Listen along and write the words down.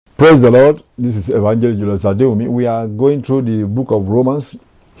Praise the Lord. This is Evangelist Julius Adeomi. We are going through the book of Romans.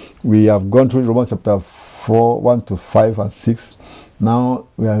 We have gone through Romans chapter 4, 1 to 5 and 6. Now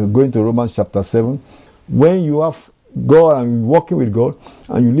we are going to Romans chapter 7. When you have God and working with God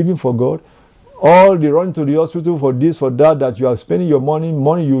and you're living for God, all the running to the hospital for this, for that you are spending your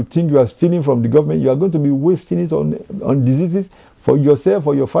money you think you are stealing from the government, you are going to be wasting it on diseases for yourself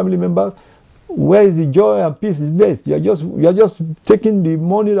or your family members. Where is the joy and peace is best? You are just taking the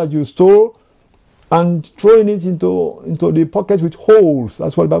money that you stole and throwing it into the pockets with holes.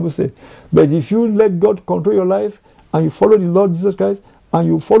 That's what the Bible says. But if you let God control your life and you follow the Lord Jesus Christ and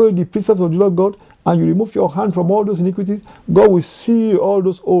you follow the precepts of the Lord God and you remove your hand from all those iniquities, God will see all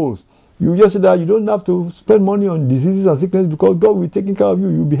those holes. You just say that you don't have to spend money on diseases and sickness because God will be taking care of you.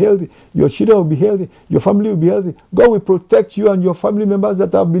 You'll be healthy. Your children will be healthy. Your family will be healthy. God will protect you and your family members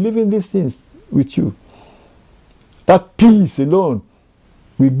that are believing these things with you. That peace alone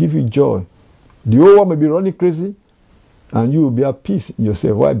will give you joy. The whole world may be running crazy and you will be at peace in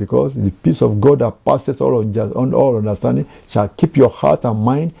yourself. Why? Because the peace of God that passes all understanding shall keep your heart and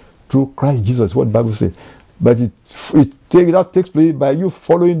mind through Christ Jesus, what the Bible says. But that takes place by you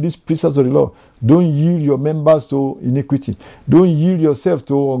following these precepts of the law. Don't yield your members to iniquity. Don't yield yourself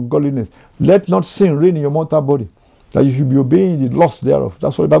to ungodliness. Let not sin reign in your mortal body, that you should be obeying the lust thereof.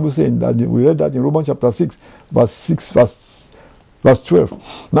 That's what the Bible is saying. That we read that in Romans chapter 6, verse 12.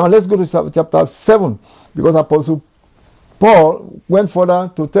 Now let's go to chapter 7, because Apostle Paul went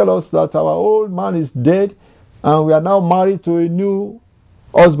further to tell us that our old man is dead and we are now married to a new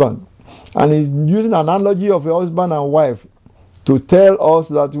husband. And he's using an analogy of a husband and wife to tell us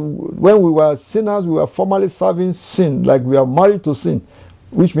that when we were sinners, we were formerly serving sin, like we are married to sin,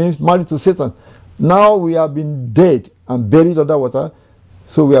 which means married to Satan. Now we have been dead and buried under water,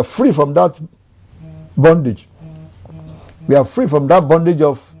 so we are free from that bondage. We are free from that bondage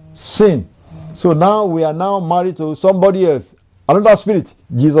of sin. So now we are now married to somebody else, another spirit,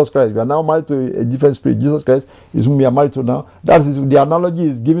 Jesus Christ. We are now married to a different spirit. Jesus Christ is whom we are married to now. That is the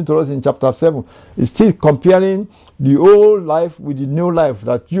analogy is given to us in chapter 7. It's still comparing the old life with the new life,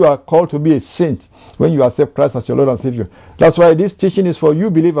 that you are called to be a saint when you accept Christ as your Lord and Savior. That's why this teaching is for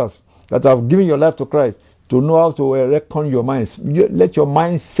you believers that have given your life to Christ, to know how to reckon your minds. Let your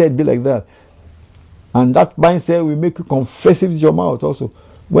mindset be like that. And that mindset will make you confess it with your mouth also.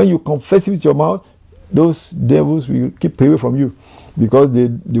 When you confess it with your mouth, those devils will keep away from you, because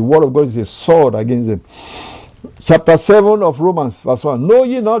the word of God is a sword against them. Chapter 7 of Romans, verse 1. Know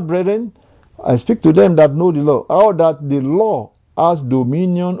ye not, brethren, I speak to them that know the law, how that the law has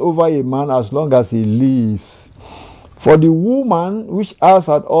dominion over a man as long as he lives. For the woman which has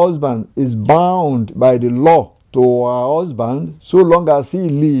her husband is bound by the law to her husband so long as he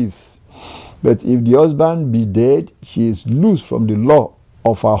lives. But if the husband be dead, she is loose from the law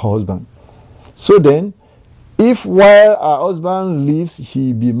of her husband. So then, if while her husband lives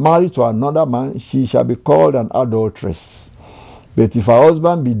she be married to another man, she shall be called an adulteress. But if her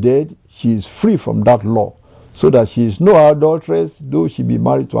husband be dead, she is free from that law, so that she is no adulteress, though she be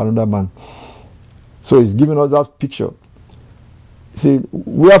married to another man. So he's giving us that picture. See,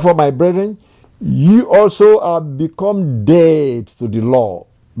 wherefore, my brethren, you also are become dead to the law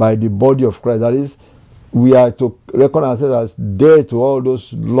by the body of Christ. That is, we are to reckon ourselves as dead to all those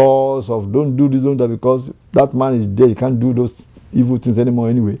laws of don't do this, don't that, because that man is dead. He can't do those evil things anymore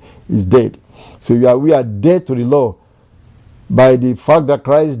anyway. He's dead. So we are dead to the law. By the fact that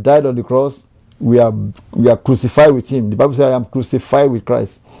Christ died on the cross, we are crucified with him. The Bible says, I am crucified with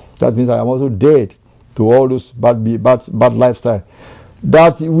Christ. That means I am also dead to all those bad lifestyle.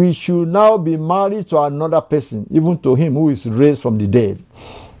 That we should now be married to another person, even to him who is raised from the dead.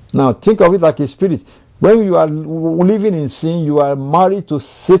 Now think of it like a spirit. When you are living in sin, you are married to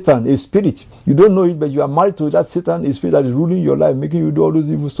Satan, a spirit. You don't know it, but you are married to that Satan, a spirit that is ruling your life, making you do all those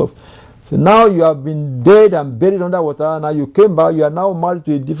evil stuff. So now you have been dead and buried under water. Now you came back, you are now married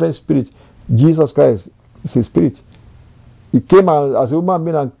to a different spirit. Jesus Christ is a spirit. He came as a human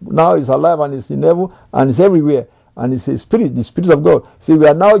being and now he's alive and he's in heaven and he's everywhere. And it's a spirit, the spirit of God. See, we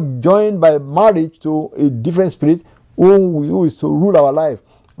are now joined by marriage to a different spirit who is to rule our life,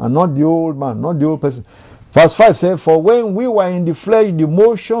 and not the old man, not the old person. Verse 5 says, for when we were in the flesh, the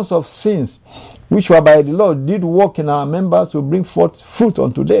motions of sins, which were by the law, did work in our members to bring forth fruit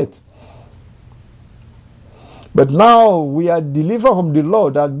unto death. But now we are delivered from the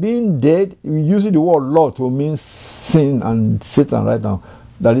law, that being dead, we're using the word law to mean sin and Satan right now.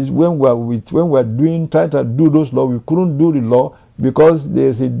 That is, when we're trying to do those laws, we couldn't do the law because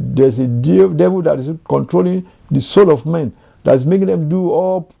there's a devil that is controlling the soul of men, that is making them do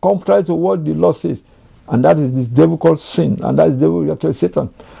all contrary to what the law says. And that is this devil called sin, and that is the devil, actually Satan.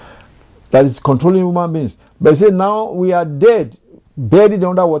 that is controlling human beings. But he said now we are dead, buried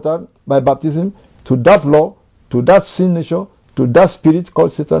under water by baptism to that law, to that sin nature, to that spirit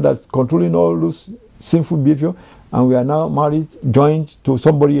called Satan that's controlling all those sinful behavior, and we are now married, joined to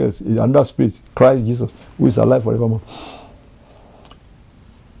somebody else, another spirit, Christ Jesus, who is alive forevermore.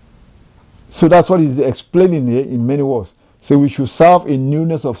 So that's what he's explaining here in many words. So we should serve in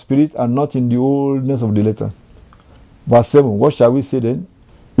newness of spirit and not in the oldness of the letter. Verse 7, what shall we say then?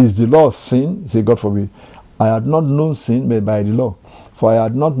 Is the law of sin? Say, God forbid. I had not known sin but by the law. For I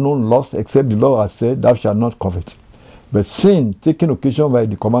had not known lust except the law had said, thou shalt not covet. But sin, taking occasion by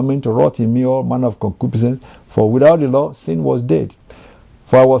the commandment, wrought in me all manner of concupiscence. For without the law, sin was dead.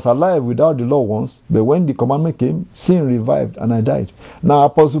 For I was alive without the law once, but when the commandment came, sin revived and I died. Now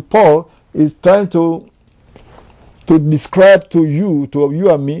Apostle Paul is trying to describe to you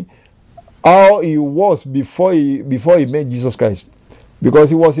and me, how he was before he met Jesus Christ. Because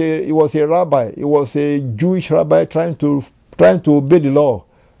he was a rabbi, he was a Jewish rabbi trying to obey the law,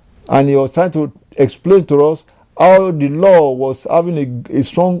 and he was trying to explain to us how the law was having a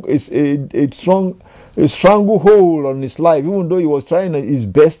stranglehold on his life, even though he was trying his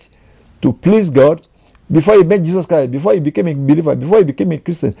best to please God. Before he met Jesus Christ, before he became a believer, before he became a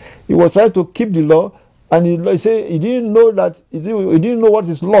Christian, he was trying to keep the law, and he said he didn't know what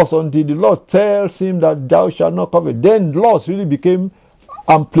is lost until the Lord tells him that thou shalt not covet. Then loss really became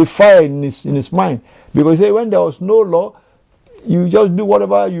amplified in his mind, because he said when there was no law, you just do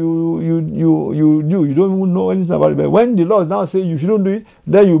whatever you do. You don't even know anything about it. But when the Lord now says you shouldn't do it,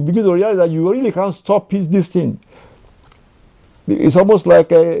 then you begin to realize that you really can't stop this thing. It's almost like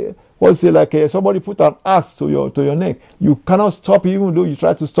somebody put an axe to your neck. You cannot stop it even though you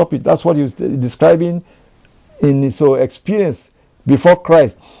try to stop it. That's what he's describing in his experience before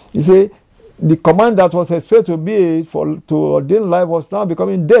Christ. He said the command that was expected to be to ordain life was now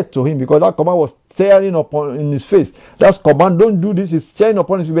becoming death to him, because that command was staring upon in his face. That command, don't do this, is staring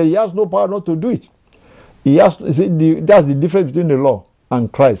upon his face, but he has no power not to do it. That's the difference between the law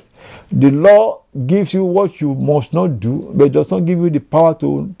and Christ. The law gives you what you must not do, but it does not give you the power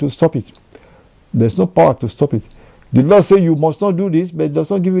to stop it. There's no power to stop it. The law says you must not do this, but it does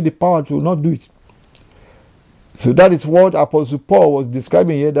not give you the power to not do it. So that is what Apostle Paul was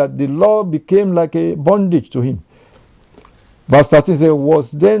describing here, that the law became like a bondage to him. Verse 13 says, was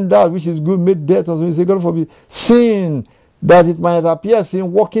then that which is good made death unto me? He said, God forbid. Sin, that it might appear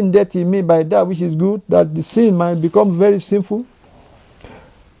sin, working death in me by that which is good, that the sin might become very sinful.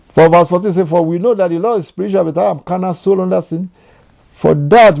 For verse 14 says, for we know that the law is spiritual, but I am carnal, soul under sin. For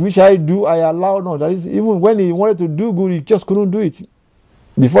that which I do, I allow not. That is, even when he wanted to do good, he just couldn't do it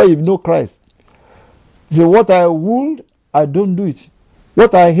before he knew Christ. He said, what I would, I don't do it.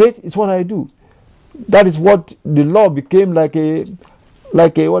 What I hate is what I do. That is what the law became like a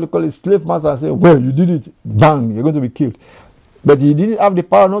what you call a slave master, say, well, you did it, bang, you're going to be killed. But he didn't have the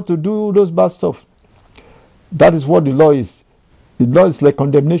power not to do those bad stuff. That is what the law is. The law is like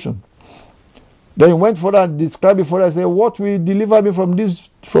condemnation. Then he went further and described it further and said, what will deliver me from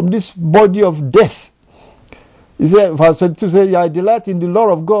this body of death? He said, verse 22 says, I delight in the law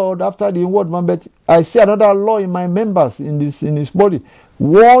of God after the inward man, but I see another law in my members, in his body,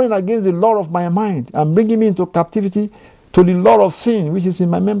 warring against the law of my mind and bringing me into captivity to the law of sin which is in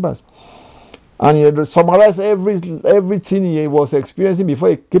my members. And he had summarized everything he was experiencing before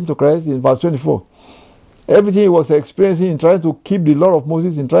he came to Christ in verse 24. Everything he was experiencing in trying to keep the law of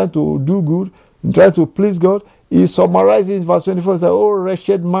Moses, in trying to do good, in trying to please God, he summarized in verse 24. He said, oh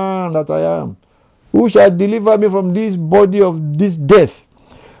wretched man that I am, who shall deliver me from this body of this death?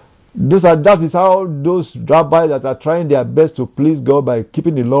 That is how those rabbis that are trying their best to please God by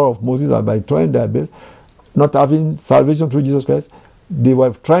keeping the law of Moses and by trying their best, not having salvation through Jesus Christ, they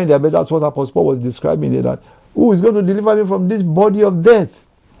were trying their best. That's what Apostle Paul was describing here, that who is going to deliver me from this body of death?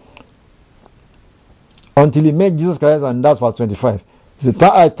 Until he met Jesus Christ, and that's verse 25. He said,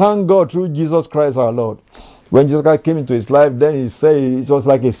 I thank God through Jesus Christ our Lord. When Jesus Christ came into his life, then he said it was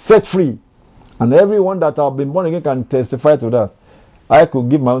like a set free. And everyone that have been born again can testify to that. I could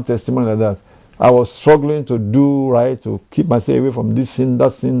give my own testimony like that. I was struggling to do right, to keep myself away from this sin,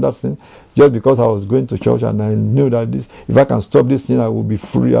 that sin, just because I was going to church and I knew that if I can stop this sin, I will be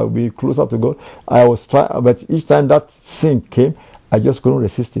free, I will be closer to God. I was trying, but each time that sin came, I just couldn't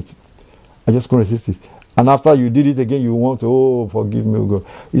resist it. And after you did it again, you want to, oh, forgive me, God.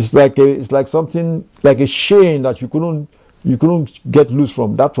 It's like something, like a chain that you couldn't get loose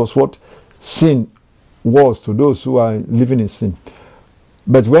from. That was what sin was to those who are living in sin.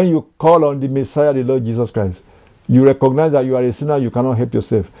 But when you call on the Messiah, the Lord Jesus Christ, you recognize that you are a sinner, you cannot help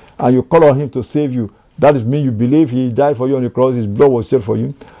yourself, and you call on him to save you. That is mean you believe he died for you on the cross, his blood was shed for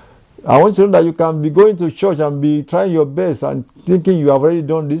you. I want you to know that you can be going to church and be trying your best and thinking you have already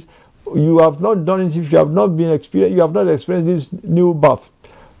done this. You have not done it if you have not been experienced. You have not experienced this new birth.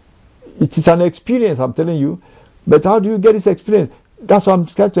 It is an experience, I'm telling you. But how do you get this experience? That's what I'm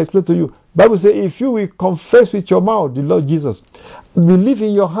trying to explain to you. Bible says, if you will confess with your mouth the Lord Jesus, believe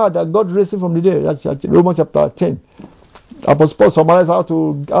in your heart that God raised him from the dead. That's Romans chapter 10. Apostle Paul summarized how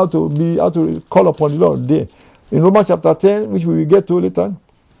to call upon the Lord there. In Romans chapter 10, which we will get to later,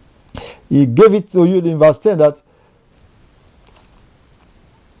 he gave it to you in verse 10 that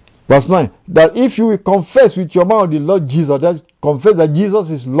verse 9, that if you will confess with your mouth the Lord Jesus, that confess that Jesus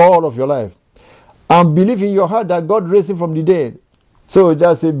is Lord of your life, and believe in your heart that God raised him from the dead. So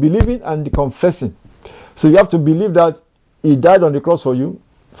there's a believing and the confessing. So you have to believe that he died on the cross for you,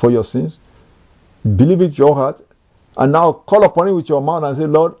 for your sins. Believe it in your heart. And now call upon him with your mouth and say,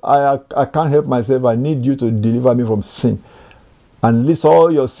 Lord, I can't help myself. I need you to deliver me from sin. And list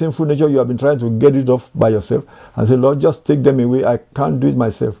all your sinful nature you have been trying to get rid of by yourself. And say, Lord, just take them away. I can't do it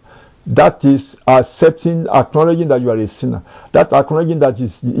myself. That is accepting, acknowledging that you are a sinner. That acknowledging that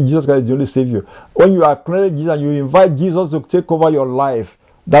Jesus Christ is the only Savior. When you acknowledge Jesus and you invite Jesus to take over your life,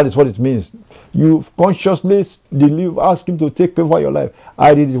 that is what it means. You consciously ask him to take over your life.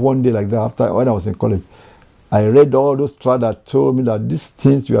 I did it one day like that when I was in college. I read all those tracts that told me that these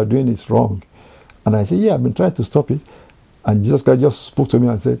things you are doing is wrong. And I said, yeah, I've been trying to stop it. And Jesus Christ just spoke to me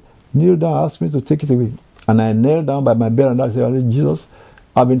and said, kneel down, ask me to take it away. And I knelt down by my bed and I said, Jesus,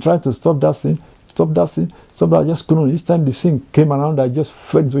 I've been trying to stop that sin. I just couldn't. Each time the sin came around, I just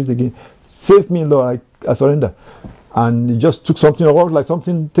fell into it again. Save me, Lord, I surrender. And he just took something out, like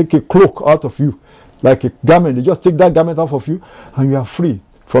something, take a cloak out of you, like a garment. They just take that garment off of you, and you are free.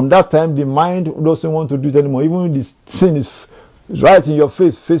 From that time, the mind doesn't want to do it anymore. Even when the sin is right in your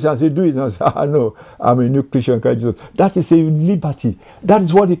face and say, do it. And I say, no, I'm a new creature in Christ Jesus. That is a liberty. That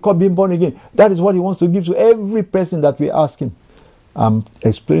is what he called being born again. That is what he wants to give to every person that we ask him. I'm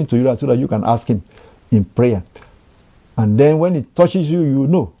explaining to you that so that you can ask him in prayer. And then when it touches you,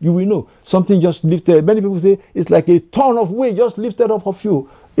 you will know. Something just lifted. Many people say it's like a ton of weight just lifted up of you.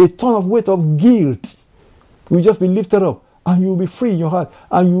 A ton of weight of guilt will just be lifted up. And you will be free in your heart.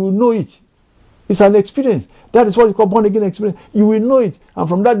 And you will know it. It's an experience. That is what you call born again experience. You will know it. And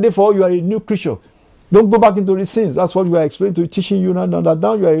from that day forward, you are a new creature. Don't go back into the sins. That's what we are explaining to you, teaching you now. That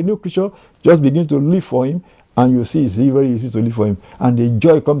now you are a new creature. Just begin to live for him. And you see it's very easy to live for him. And the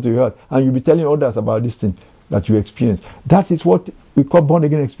joy comes to your heart. And you'll be telling others about this thing that you experience. That is what we call born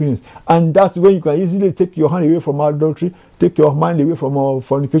again experience. And that's when you can easily take your hand away from adultery, take your mind away from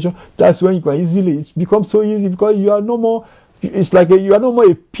fornication. That's when you can easily, it becomes so easy because you are no more, it's like you are no more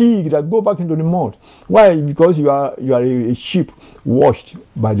a pig that go back into the mud. Why? Because you are a sheep washed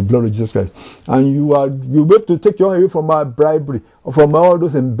by the blood of Jesus Christ. And you'll be able to take your hand away from bribery, or from all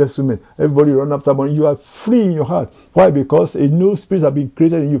those embezzlement. Everybody run after money. You are free in your heart. Why? Because a new spirit has been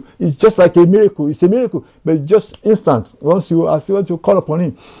created in you. It's just like a miracle. It's a miracle, but it's just instant. Once you call upon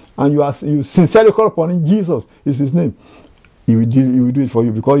him, and you sincerely call upon him, Jesus is his name. He will do it for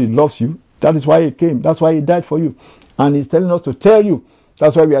you because he loves you. That is why he came. That's why he died for you. And he's telling us to tell you.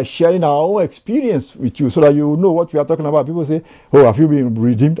 That's why we are sharing our own experience with you so that you know what we are talking about. People say, oh, have you been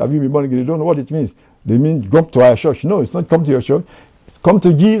redeemed? Have you been born again? They don't know what it means. They mean come to our church. No, it's not come to your church. It's come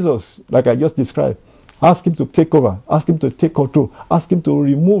to Jesus, like I just described. Ask him to take over. Ask him to take control. Ask him to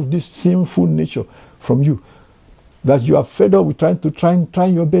remove this sinful nature from you. That you are fed up with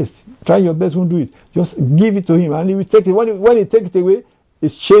trying your best. Trying your best won't do it. Just give it to him and he will take it. When he takes it away,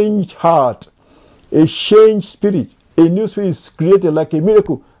 it's changed heart. A changed spirit. A new spirit is created like a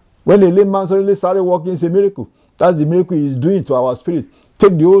miracle. When a lame man suddenly started walking, it's a miracle. That's the miracle he is doing to our spirit.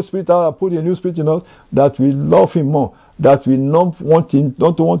 Take the old spirit out and put a new spirit in us that will love him more. That will not want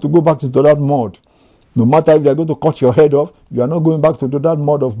to go back into that mud. No matter if they are going to cut your head off, you are not going back to that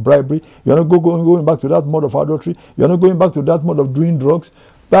mud of bribery. You are not going back to that mud of adultery. You are not going back to that mud of doing drugs.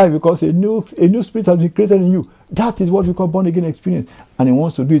 Why? Because a new spirit has been created in you. That is what we call born again experience. And he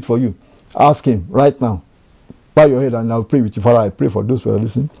wants to do it for you. Ask him right now. Bow your head and I'll pray with you. Father, I pray for those who are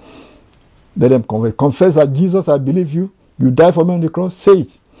listening. Let them confess. Confess that Jesus, I believe you. You died for me on the cross. Say it.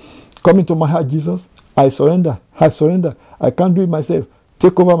 Come into my heart, Jesus. I surrender. I surrender. I can't do it myself.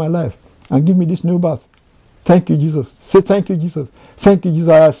 Take over my life and give me this new birth. Thank you, Jesus. Say thank you, Jesus. Thank you, Jesus.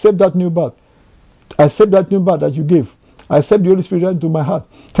 I accept that new birth. I accept that new birth that you gave. I accept the Holy Spirit into my heart.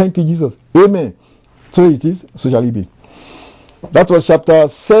 Thank you, Jesus. Amen. So it is. So shall it be. That was chapter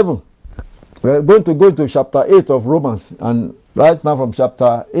 7. We're going to go into chapter 8 of Romans, and right now from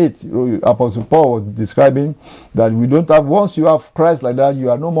chapter 8, Apostle Paul was describing that we don't have, once you have Christ like that,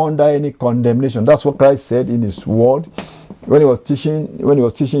 you are no more under any condemnation. That's what Christ said in his word. when he was teaching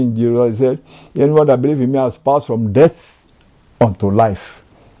in Jerusalem, he said, anyone that believes in me has passed from death unto life.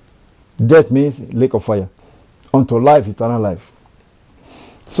 Death means lake of fire. Unto life, eternal life.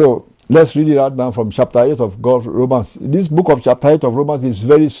 So let's read it out now from chapter 8 of Romans. This book of chapter 8 of Romans is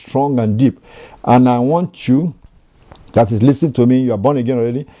very strong and deep. And I want you that is listening to me, you are born again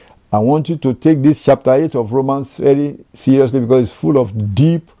already, I want you to take this chapter 8 of Romans very seriously, because it's full of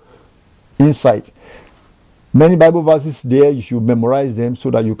deep insight. Many Bible verses there, you should memorize them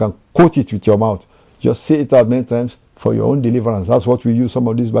so that you can quote it with your mouth. Just say it out many times for your own deliverance. That's what we use some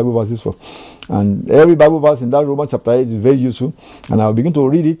of these Bible verses for. And every Bible verse in that Romans chapter 8 is very useful. And I'll begin to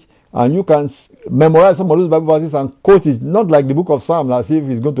read it. And you can memorize some of those Bible verses and quote it. Not like the book of Psalms, as if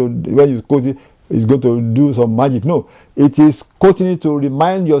it's going to, when you quote it, it's going to do some magic. No. It is quoting it to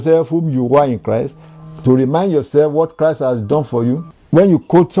remind yourself whom you are in Christ. To remind yourself what Christ has done for you. When you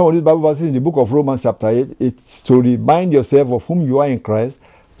quote some of these Bible verses in the book of Romans chapter 8, it's to remind yourself of whom you are in Christ.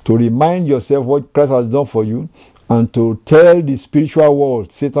 To remind yourself what Christ has done for you. And to tell the spiritual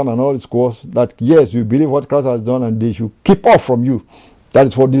world, Satan and all his course, that yes, you believe what Christ has done and they should keep off from you. That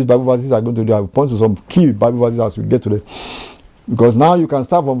is what these Bible verses are going to do. I will point to some key Bible verses as we get to them. Because now you can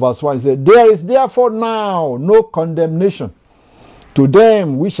start from verse 1. It says, there is therefore now no condemnation to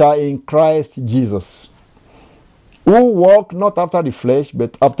them which are in Christ Jesus, who walk not after the flesh,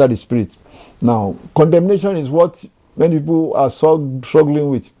 but after the Spirit. Now, condemnation is what many people are struggling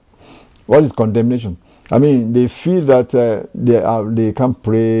with. What is condemnation? I mean, they feel that they can't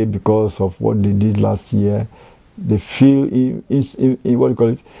pray because of what they did last year. They feel what do you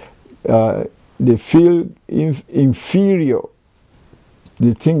call it? They feel inferior.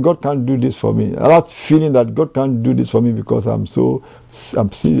 They think God can't do this for me. That feeling that God can't do this for me because I'm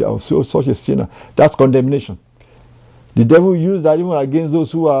such a sinner. That's condemnation. The devil used that even against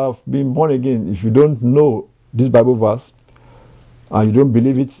those who have been born again. If you don't know this Bible verse and you don't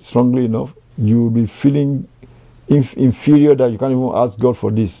believe it strongly enough, you will be feeling inferior that you can't even ask God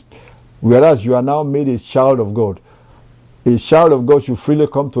for this. Whereas you are now made a child of God. A child of God should freely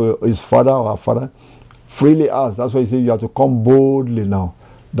come to his father or her father. Freely ask. That's why he says you have to come boldly now.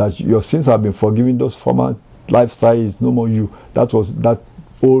 That your sins have been forgiven. Those former lifestyle is no more you. That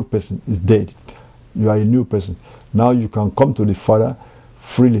old person is dead. You are a new person. Now you can come to the Father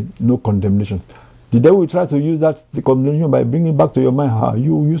freely. No condemnation. The devil will try to use that the condemnation by bringing back to your mind how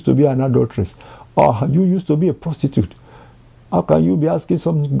you used to be an adulteress, or you used to be a prostitute. How can you be asking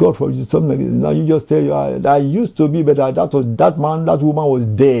God for something like this? Now you just tell you, I used to be, but that woman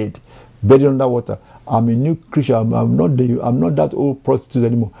was dead, buried under water. I'm a new creature. I'm not that old prostitute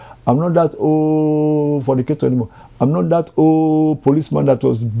anymore. I'm not that old fornicator anymore. I'm not that old policeman that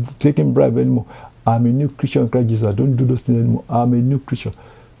was taking bribe anymore. I'm a new creature in Christ Jesus. I don't do those things anymore. I'm a new creature.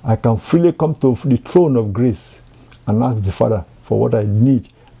 I can freely come to the throne of grace and ask the Father for what I need,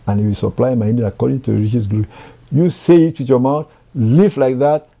 and He will supply my need according to His glory. You say it with your mouth, live like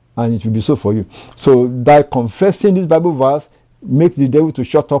that, and it will be so for you. So by confessing this Bible verse, make the devil to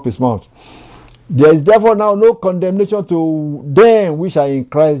shut up his mouth. There is therefore now no condemnation to them which are in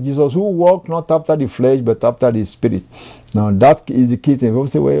Christ Jesus, who walk not after the flesh, but after the Spirit. Now that is the key thing. People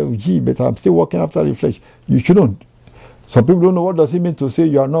say, well, but I'm still walking after the flesh. You shouldn't. Some people don't know what does it mean to say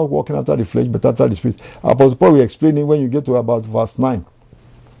you are not walking after the flesh, but after the Spirit. Apostle Paul will explain it when you get to about verse 9.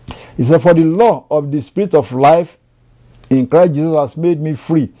 He said, for the law of the Spirit of life in Christ Jesus has made me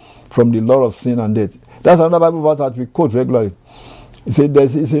free from the law of sin and death. That's another Bible verse that we quote regularly. He said,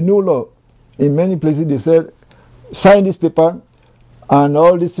 it's a new law. In many places they said, sign this paper, and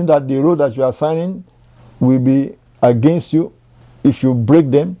all these things that they wrote that you are signing will be against you if you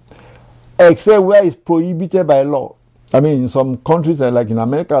break them, except where it's prohibited by law. I mean, in some countries, like in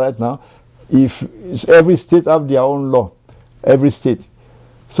America right now, if every state have their own law, every state.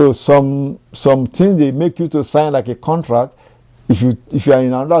 So some things they make you to sign like a contract. If you are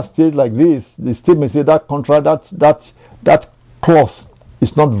in another state like this, the state may say that contract, that clause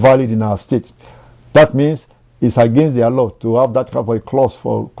is not valid in our state. That means it's against their law to have that type of a clause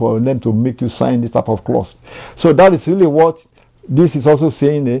for them to make you sign this type of clause. So that is really what this is also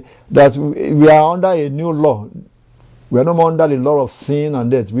saying, that we are under a new law. We are no more under the law of sin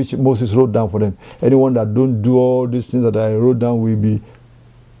and death, which Moses wrote down for them. Anyone that don't do all these things that I wrote down will be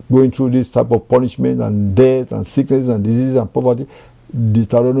going through this type of punishment and death and sickness and disease and poverty.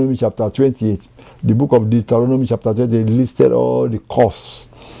 Deuteronomy chapter 28. The book of Deuteronomy chapter 28 listed all the costs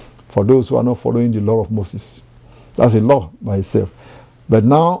for those who are not following the law of Moses. That's a law by itself. But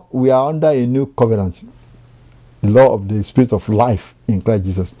now we are under a new covenant, the law of the Spirit of life in Christ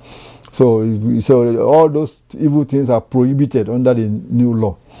Jesus. So all those evil things are prohibited under the new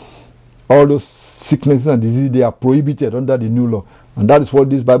law. All those sicknesses and diseases, they are prohibited under the new law. And that is what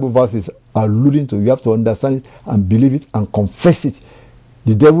this Bible verse is alluding to. You have to understand it and believe it and confess it.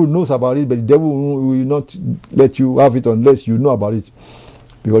 The devil knows about it, but the devil will not let you have it unless you know about it.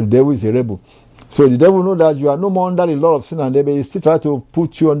 Because the devil is a rebel. So the devil knows that you are no more under the law of sin and death, but he still tries to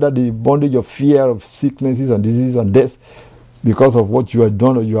put you under the bondage of fear of sicknesses and diseases and death because of what you have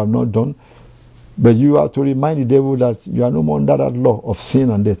done or you have not done. But you have to remind the devil that you are no more under that law of sin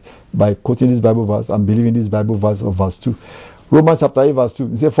and death by quoting this Bible verse and believing this Bible verse of verse 2. Romans chapter 8 verse 2.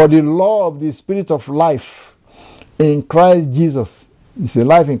 It says, for the law of the Spirit of life in Christ Jesus, it's a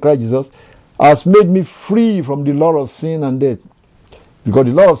life in Christ Jesus, has made me free from the law of sin and death. Because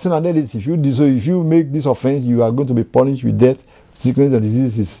the law of sin and death is, if you make this offense, you are going to be punished with death. Sickness and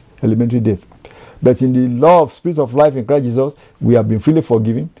disease is elementary death. But in the law of Spirit of life in Christ Jesus, we have been freely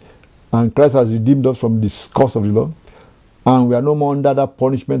forgiven. And Christ has redeemed us from the curse of the law. And we are no more under that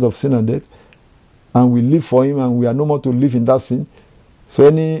punishment of sin and death. And we live for Him, and we are no more to live in that sin. So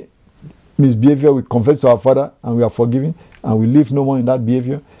any misbehavior, we confess to our Father, and we are forgiven, and we live no more in that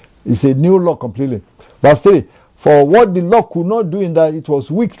behavior. It's a new law completely. Verse 3. For what the law could not do in that it was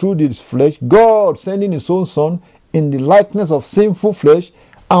weak through this flesh, God sending His own Son in the likeness of sinful flesh,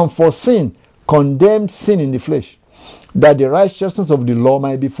 and for sin, condemned sin in the flesh, that the righteousness of the law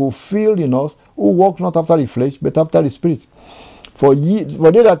might be fulfilled in us, who walk not after the flesh, but after the Spirit. For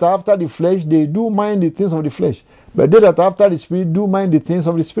they that are after the flesh, they do mind the things of the flesh, but they that are after the Spirit do mind the things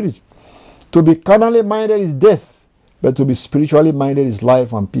of the Spirit. To be carnally minded is death, but to be spiritually minded is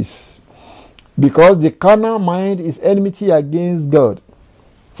life and peace. Because the carnal mind is enmity against God,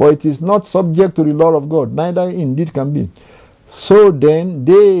 for it is not subject to the law of God, neither indeed can be. So then,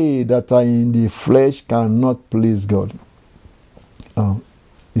 they that are in the flesh cannot please God.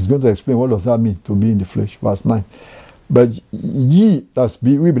 He's going to explain what does that mean, to be in the flesh. Verse 9. But ye, that's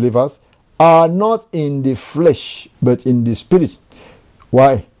we believers, are not in the flesh, but in the Spirit.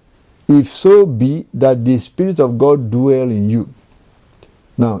 Why? If so be that the Spirit of God dwell in you.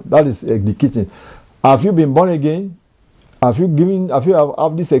 Now, that is the key thing. Have you been born again? Have you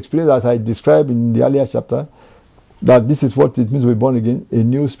have this experience as I described in the earlier chapter? That this is what it means to be born again. A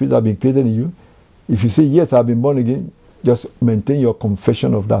new spirit has been created in you. If you say, yes, I've been born again, just maintain your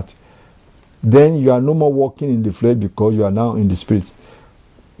confession of that. Then you are no more walking in the flesh because you are now in the Spirit.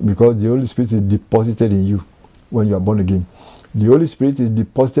 Because the Holy Spirit is deposited in you when you are born again. The Holy Spirit is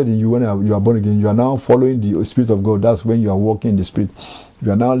deposited in you when you are born again. You are now following the Spirit of God. That's when you are walking in the Spirit.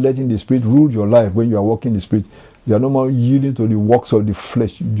 You are now letting the Spirit rule your life when you are walking in the Spirit. You are no more yielding to the works of the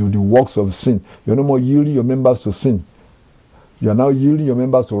flesh, to the works of sin. You are no more yielding your members to sin. You are now yielding your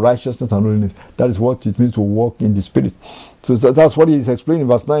members to righteousness and holiness. That is what it means to walk in the Spirit. So that's what he is explaining in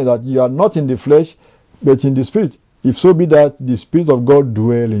verse 9, that you are not in the flesh, but in the Spirit. If so be that the Spirit of God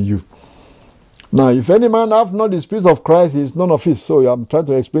dwell in you. Now, if any man have not the Spirit of Christ, he is none of his. So I'm trying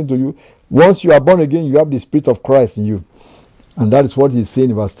to explain to you, once you are born again, you have the Spirit of Christ in you. And that is what he's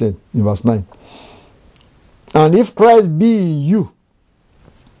saying in verse 10, in verse 9. And if Christ be in you,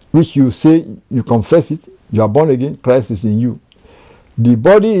 which you say, you confess it, you are born again, Christ is in you. The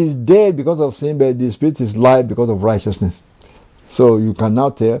body is dead because of sin, but the Spirit is life because of righteousness. So you can now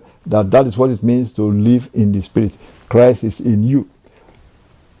tell that that is what it means to live in the Spirit. Christ is in you.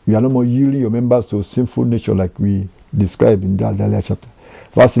 You are no more yielding your members to sinful nature like we described in that earlier chapter.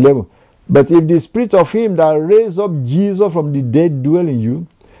 Verse 11. But if the Spirit of Him that raised up Jesus from the dead dwell in you,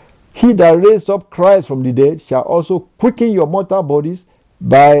 He that raised up Christ from the dead shall also quicken your mortal bodies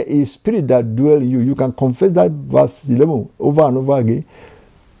by His Spirit that dwell in you. You can confess that verse 11 over and over again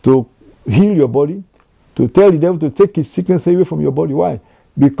to heal your body, to tell the devil to take his sickness away from your body. Why?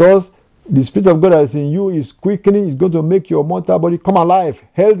 Because the Spirit of God that is in you is quickening, is going to make your mortal body come alive,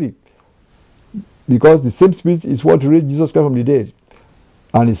 healthy. Because the same Spirit is what raised Jesus Christ from the dead.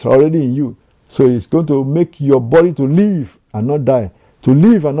 And it's already in you. So it's going to make your body to live and not die. To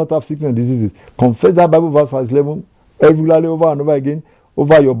live and not have sickness and diseases. Confess that Bible verse 11 regularly over and over again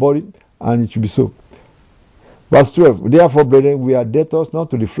over your body, and it should be so. Verse 12. Therefore, brethren, we are debtors not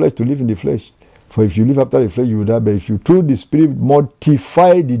to the flesh to live in the flesh. For if you live after the flesh, you will die. But if you through the Spirit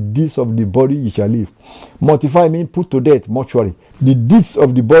mortify the deeds of the body, you shall live. Mortify means put to death, mortuary. The deeds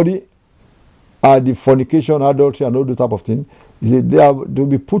of the body are the fornication, adultery, and all those type of things. They will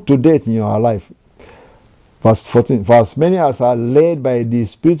be put to death in your life. Verse 14. For as many as are led by the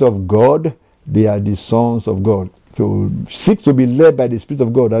Spirit of God, they are the sons of God. So seek to be led by the Spirit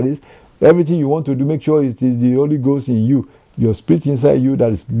of God. That is, everything you want to do, make sure it is the Holy Ghost in you. Your Spirit inside you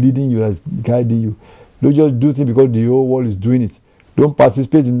that is leading you, that is guiding you. Don't just do things because the whole world is doing it. Don't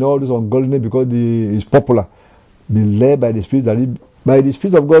participate in all this ungodliness because it's popular. Be led by the Spirit that By the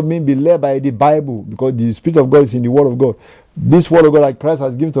Spirit of God means be led by the Bible, because the Spirit of God is in the Word of God. This Word of God that Christ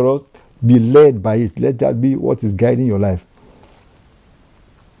has given to us, be led by it. Let that be what is guiding your life.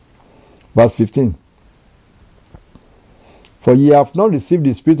 Verse 15. For ye have not received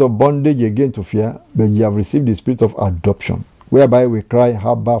the spirit of bondage again to fear, but ye have received the spirit of adoption, whereby we cry,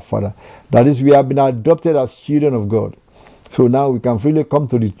 Abba, Father. That is, we have been adopted as children of God. So now we can freely come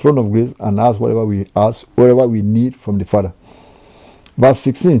to the throne of grace and ask whatever we need from the Father. Verse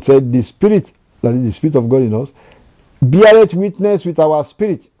 16 said, the Spirit, that is the Spirit of God in us, beareth witness with our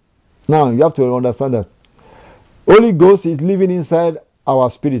spirit. Now you have to understand that Holy Ghost is living inside our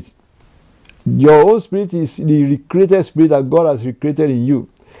spirit. Your own spirit is the recreated spirit that God has recreated in you,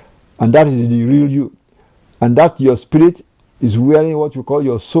 and that is the real you. And that your spirit is wearing what you call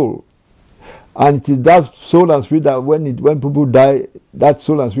your soul. And it is that soul and spirit that when people die, that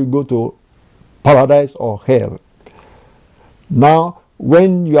soul and spirit go to paradise or hell. Now,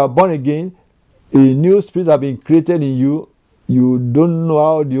 when you are born again, a new spirit has been created in you. You don't know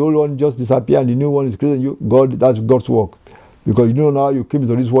how the old one just disappeared and the new one is created in you. That's God's work. Because you don't know how you came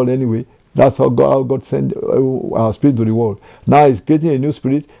into this world anyway. That's how God sent our spirit to the world. Now He's creating a new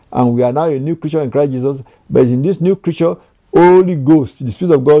spirit, and we are now a new creature in Christ Jesus. But in this new creature, Holy Ghost, the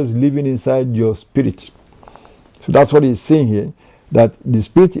Spirit of God, is living inside your spirit. So that's what He's saying here, that the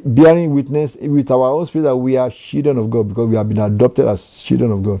Spirit bearing witness with our own spirit that we are children of God, because we have been adopted as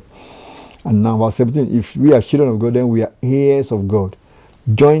children of God. And now verse 17, if we are children of God, then we are heirs of God,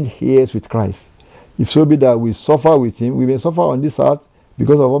 joint heirs with Christ. If so be that we suffer with Him, we may suffer on this earth,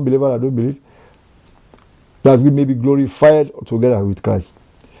 because of unbelievers that don't believe, that we may be glorified together with Christ.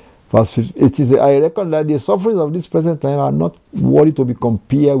 Verse 18, I reckon that the sufferings of this present time are not worthy to be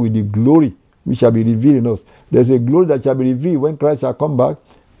compared with the glory which shall be revealed in us. There's a glory that shall be revealed when Christ shall come back.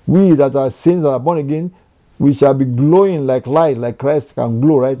 We that are saints that are born again, we shall be glowing like light, like Christ can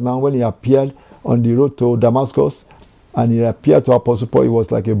glow right now. When He appeared on the road to Damascus and He appeared to Apostle Paul, it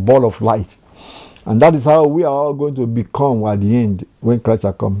was like a ball of light. And that is how we are all going to become at the end when Christ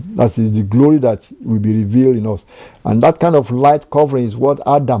shall come. That is the glory that will be revealed in us. And that kind of light covering is what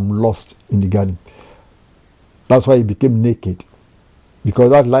Adam lost in the garden. That's why he became naked. Because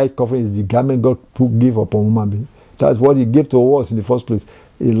that light covering is the garment God gave upon human being. That's what He gave to us in the first place.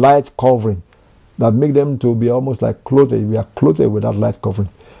 A light covering that make them to be almost like clothed. We are clothed with that light covering.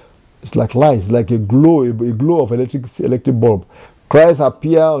 It's like light. It's like a glow of electric bulb. Christ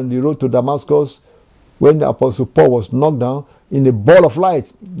appeared on the road to Damascus when the Apostle Paul was knocked down in a ball of light.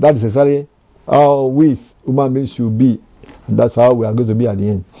 That is exactly how we human beings should be. And that's how we are going to be at the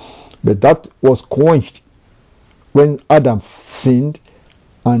end. But that was quenched when Adam sinned,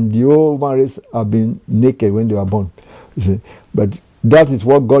 and the whole human race have been naked when they were born. You see? But that is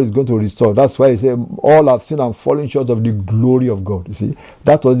what God is going to restore. That's why He said, all have sinned and fallen short of the glory of God. You see?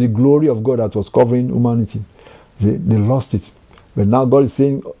 That was the glory of God that was covering humanity. You see? They lost it. But now God is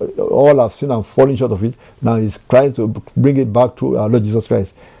saying, all have sinned and fallen short of it. Now He's trying to bring it back to our Lord Jesus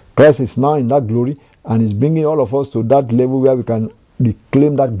Christ. Christ is now in that glory, and He's bringing all of us to that level where we can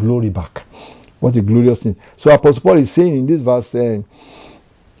reclaim that glory back. What a glorious thing. So Apostle Paul is saying in this verse 18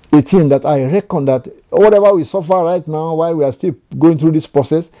 that I reckon that whatever we suffer right now while we are still going through this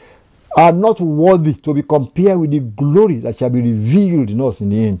process are not worthy to be compared with the glory that shall be revealed in us in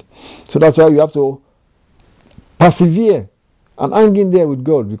the end. So that's why we have to persevere and hang in there with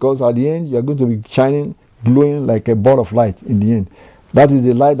God, because at the end you are going to be shining, glowing like a ball of light in the end. That is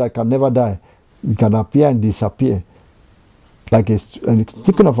the light that can never die. It can appear and disappear. And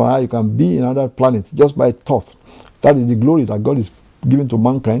thinking of how you can be in another planet just by thought. That is the glory that God is giving to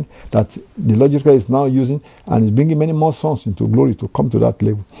mankind, that the logical is now using, and is bringing many more sons into glory to come to that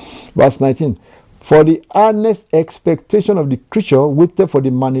level. Verse 19. For the earnest expectation of the creature waited for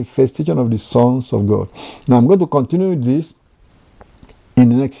the manifestation of the sons of God. Now I'm going to continue this in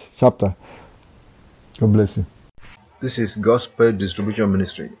the next chapter. God bless you. This is Gospel Distribution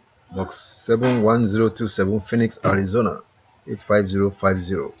Ministry, Box 71027, Phoenix, Arizona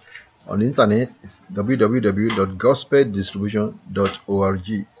 85050. On the internet, it's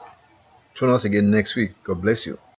www.gospeldistribution.org. Join us again next week. God bless you.